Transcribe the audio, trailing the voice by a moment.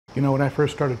You know, when I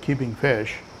first started keeping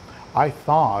fish, I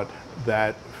thought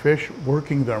that fish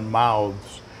working their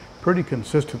mouths pretty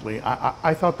consistently,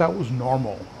 I thought that was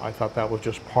normal. I thought that was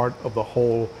just part of the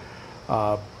whole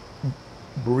uh,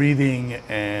 breathing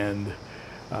and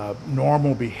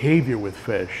normal behavior with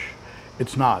fish.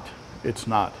 It's not. It's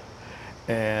not.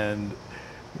 And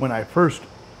when I first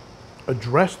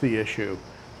addressed the issue,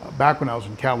 back when I was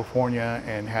in California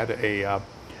and had a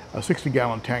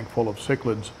 60-gallon tank full of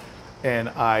cichlids, and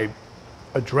I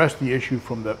addressed the issue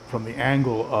from the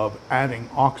angle of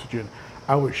adding oxygen,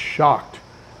 I was shocked.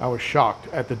 I was shocked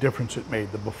at the difference it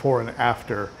made, the before and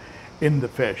after in the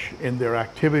fish, in their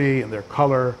activity, in their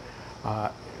color,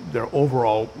 their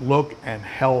overall look and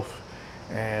health.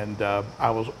 And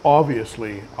I was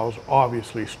obviously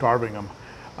starving them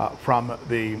from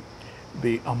the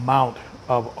amount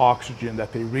of oxygen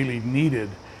that they really needed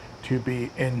to be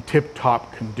in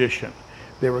tip-top condition.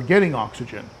 They were getting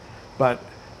oxygen, but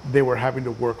they were having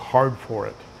to work hard for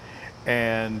it.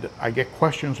 And I get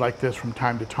questions like this from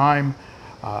time to time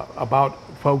about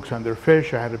folks and their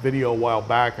fish. I had a video a while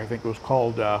back, I think it was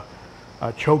called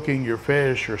choking your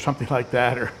fish or something like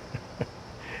that.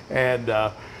 And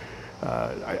I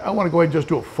want to go ahead and just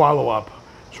do a follow-up,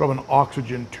 sort of an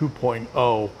Oxygen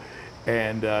 2.0,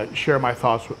 and share my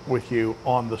thoughts with you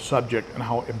on the subject and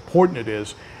how important it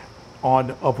is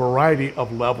on a variety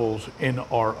of levels in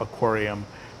our aquarium.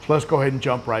 So let's go ahead and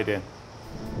jump right in.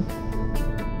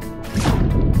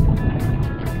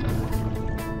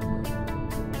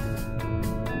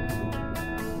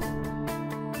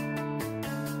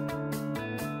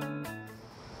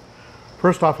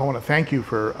 First off, I want to thank you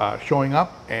for showing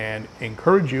up and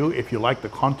encourage you, if you like the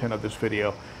content of this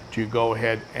video, to go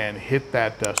ahead and hit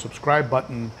that subscribe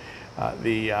button,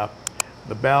 the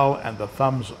bell, and the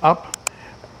thumbs up.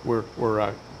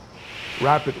 We're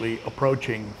rapidly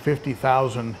approaching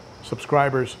 50,000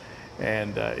 subscribers,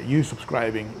 and you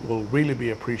subscribing will really be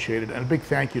appreciated. And a big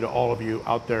thank you to all of you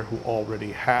out there who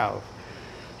already have.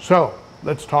 So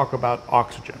let's talk about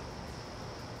oxygen.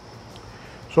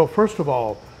 So first of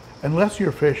all, unless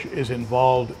your fish is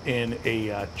involved in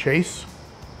a chase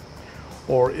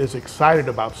or is excited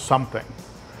about something,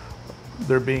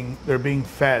 they're being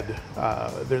fed,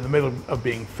 they're in the middle of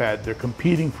being fed, they're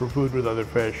competing for food with other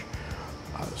fish,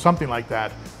 something like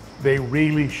that, they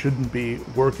really shouldn't be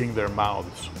working their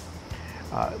mouths.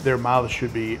 Their mouths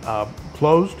should be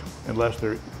closed unless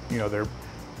they're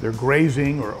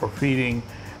grazing or feeding,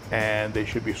 and they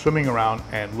should be swimming around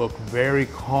and look very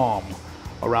calm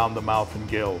around the mouth and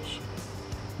gills.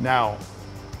 Now,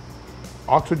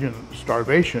 oxygen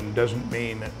starvation doesn't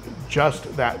mean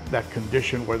just that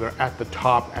condition where they're at the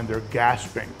top and they're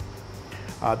gasping.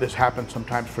 This happens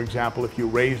sometimes, for example, if you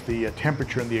raise the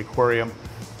temperature in the aquarium,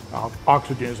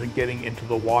 oxygen isn't getting into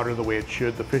the water the way it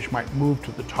should. The fish might move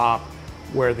to the top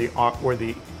where the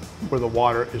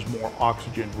water is more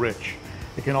oxygen rich.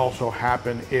 It can also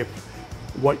happen if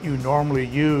what you normally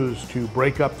use to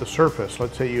break up the surface,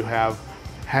 let's say you have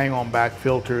hang-on back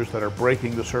filters that are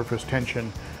breaking the surface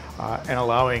tension and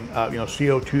allowing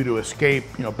CO2 to escape,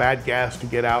 bad gas to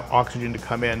get out, oxygen to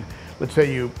come in. Let's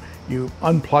say you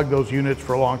unplug those units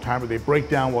for a long time, or they break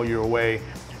down while you're away.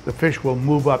 The fish will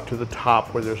move up to the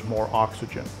top where there's more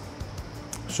oxygen.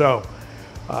 So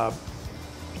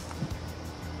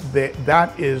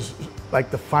that is like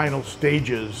the final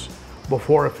stages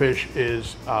before a fish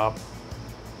is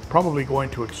probably going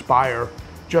to expire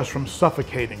just from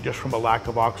suffocating, just from a lack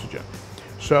of oxygen.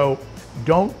 So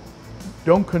don't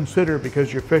consider,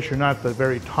 because your fish are not at the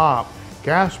very top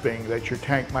gasping, that your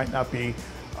tank might not be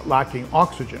lacking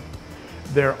oxygen.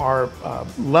 There are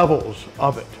levels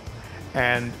of it,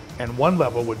 and one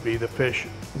level would be the fish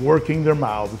working their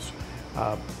mouths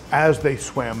as they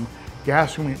swim,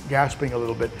 gasping a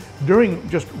little bit during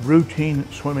just routine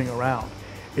swimming around.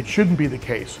 It shouldn't be the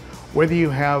case. Whether you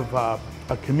have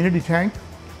a community tank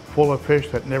full of fish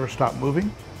that never stop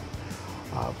moving,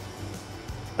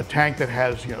 a tank that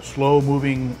has slow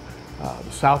moving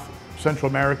South Central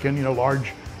American,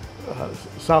 large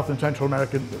South and Central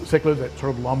American cichlids that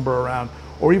sort of lumber around,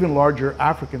 or even larger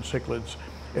African cichlids,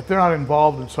 if they're not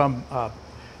involved in some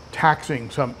taxing,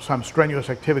 some strenuous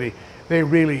activity, they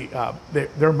really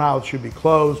their mouths should be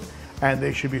closed, and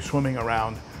they should be swimming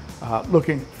around,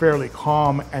 looking fairly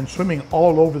calm and swimming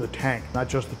all over the tank, not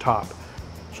just the top.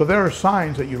 So there are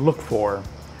signs that you look for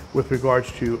with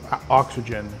regards to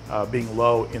oxygen being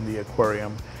low in the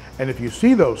aquarium. And if you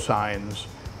see those signs,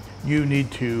 you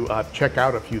need to check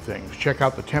out a few things. Check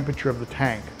out the temperature of the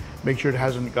tank. Make sure it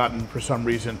hasn't gotten, for some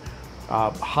reason,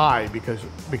 high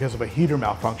because of a heater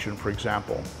malfunction, for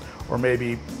example. Or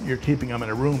maybe you're keeping them in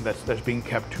a room that's being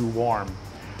kept too warm.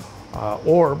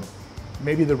 or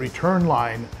maybe the return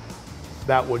line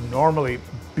that would normally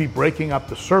be breaking up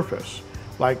the surface,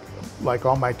 like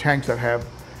all my tanks that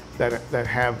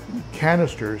have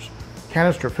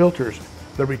canister filters,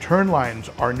 the return lines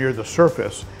are near the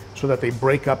surface so that they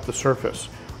break up the surface.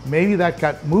 Maybe that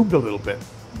got moved a little bit.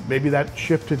 Maybe that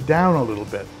shifted down a little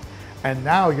bit. And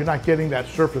now you're not getting that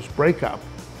surface breakup.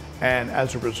 And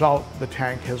as a result, the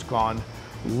tank has gone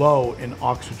low in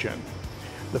oxygen.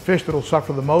 The fish that will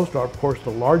suffer the most are, of course,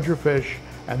 the larger fish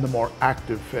and the more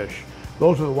active fish.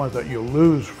 Those are the ones that you'll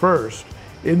lose first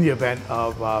in the event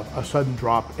of a sudden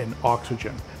drop in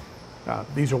oxygen.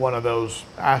 These are one of those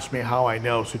ask me how I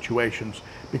know situations,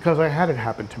 because I had it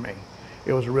happen to me.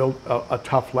 It was a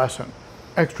tough lesson.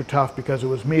 Extra tough because it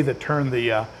was me that turned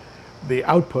the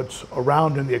outputs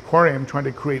around in the aquarium trying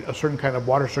to create a certain kind of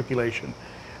water circulation.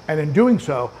 And in doing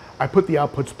so, I put the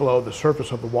outputs below the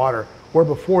surface of the water, where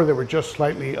before they were just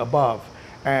slightly above.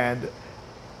 And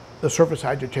the surface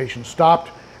agitation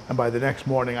stopped, and by the next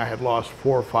morning I had lost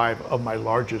 4 or 5 of my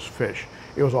largest fish.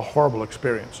 It was a horrible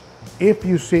experience. If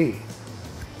you see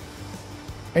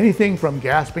anything from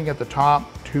gasping at the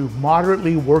top to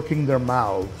moderately working their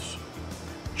mouths,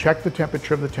 check the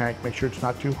temperature of the tank, make sure it's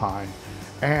not too high,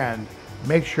 and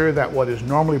make sure that what is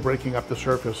normally breaking up the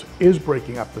surface is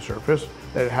breaking up the surface,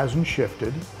 that it hasn't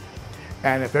shifted.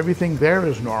 And if everything there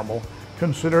is normal,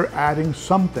 consider adding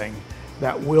something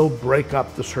that will break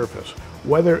up the surface,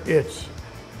 whether it's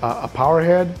a power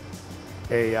head,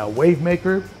 a wave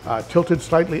maker tilted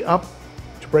slightly up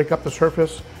to break up the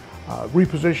surface,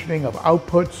 repositioning of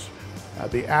outputs,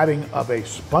 the adding of a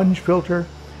sponge filter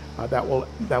that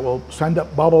will send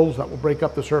up bubbles that will break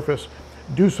up the surface.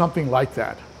 Do something like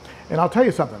that. And I'll tell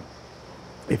you something,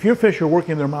 if your fish are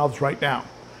working their mouths right now,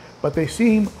 but they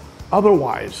seem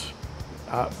otherwise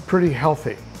pretty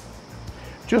healthy,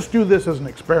 just do this as an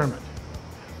experiment.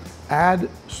 Add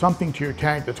something to your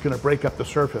tank that's going to break up the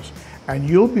surface, and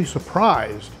you'll be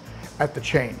surprised at the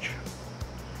change.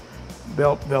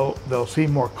 They'll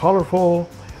seem more colorful,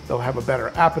 they'll have a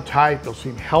better appetite, they'll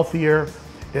seem healthier.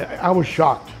 I was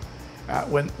shocked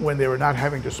when they were not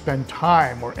having to spend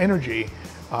time or energy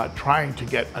trying to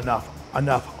get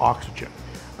enough oxygen.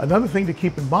 Another thing to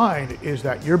keep in mind is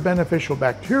that your beneficial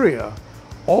bacteria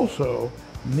also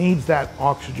needs that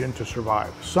oxygen to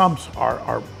survive. Sumps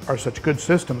are such good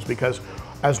systems because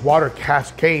as water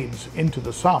cascades into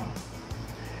the sump,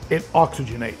 it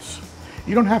oxygenates.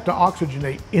 You don't have to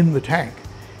oxygenate in the tank.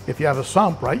 If you have a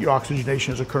sump, right, your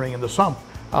oxygenation is occurring in the sump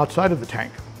outside of the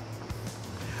tank.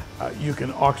 You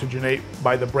can oxygenate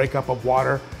by the breakup of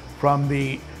water from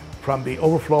the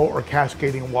overflow or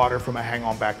cascading water from a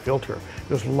hang-on back filter.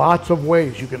 There's lots of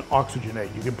ways you can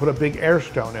oxygenate. You can put a big air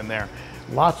stone in there.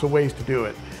 Lots of ways to do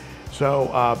it.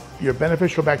 So your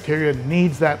beneficial bacteria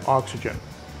needs that oxygen.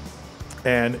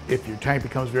 And if your tank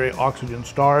becomes very oxygen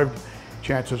starved,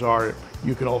 chances are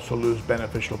you could also lose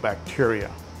beneficial bacteria.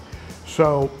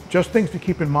 So just things to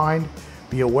keep in mind.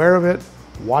 Be aware of it.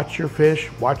 Watch your fish,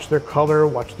 watch their color,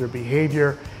 watch their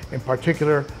behavior. In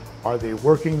particular, are they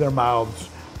working their mouths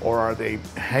or are they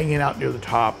hanging out near the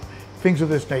top? Things of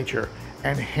this nature,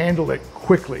 and handle it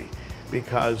quickly,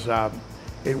 because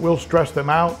it will stress them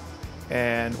out.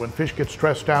 And when fish get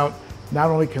stressed out, not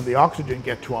only can the oxygen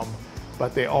get to them,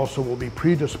 but they also will be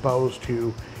predisposed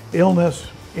to illness,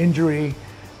 injury,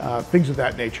 things of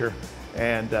that nature.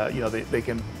 And you know, they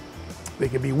can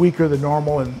be weaker than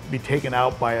normal and be taken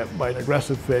out by an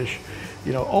aggressive fish.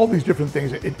 You know, all these different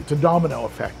things. It's a domino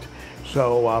effect.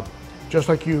 So just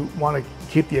like you want to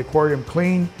keep the aquarium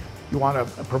clean, you want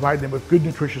to provide them with good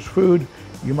nutritious food,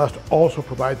 you must also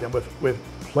provide them with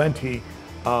plenty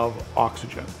of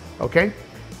oxygen. Okay?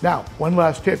 Now, one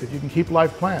last tip: if you can keep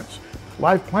live plants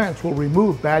will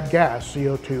remove bad gas,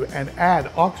 CO2, and add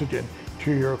oxygen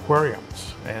to your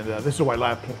aquariums. And this is why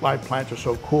live plants are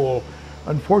so cool.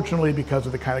 Unfortunately, because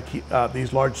of the kind of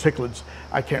these large cichlids,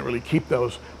 I can't really keep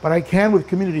those, but I can with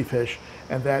community fish,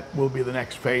 and that will be the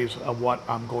next phase of what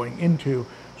I'm going into.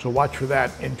 So watch for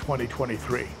that in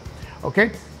 2023.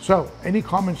 Okay, so any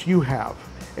comments you have,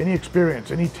 any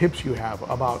experience, any tips you have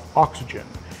about oxygen,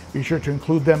 be sure to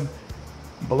include them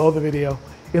below the video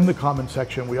in the comment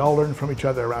section. We all learn from each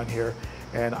other around here,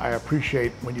 and I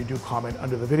appreciate when you do comment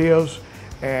under the videos.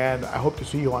 And I hope to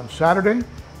see you on Saturday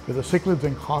for the Cichlids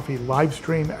and Coffee live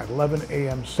stream at 11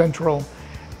 a.m. Central.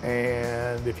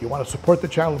 And if you want to support the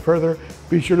channel further,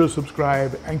 be sure to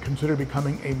subscribe and consider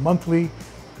becoming a monthly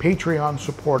Patreon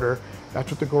supporter.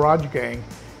 That's with the Garage Gang.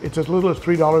 It's as little as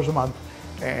 $3 a month,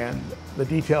 and the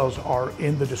details are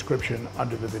in the description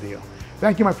under the video.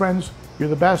 Thank you, my friends. You're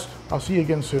the best. I'll see you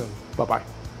again soon.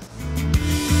 Bye-bye.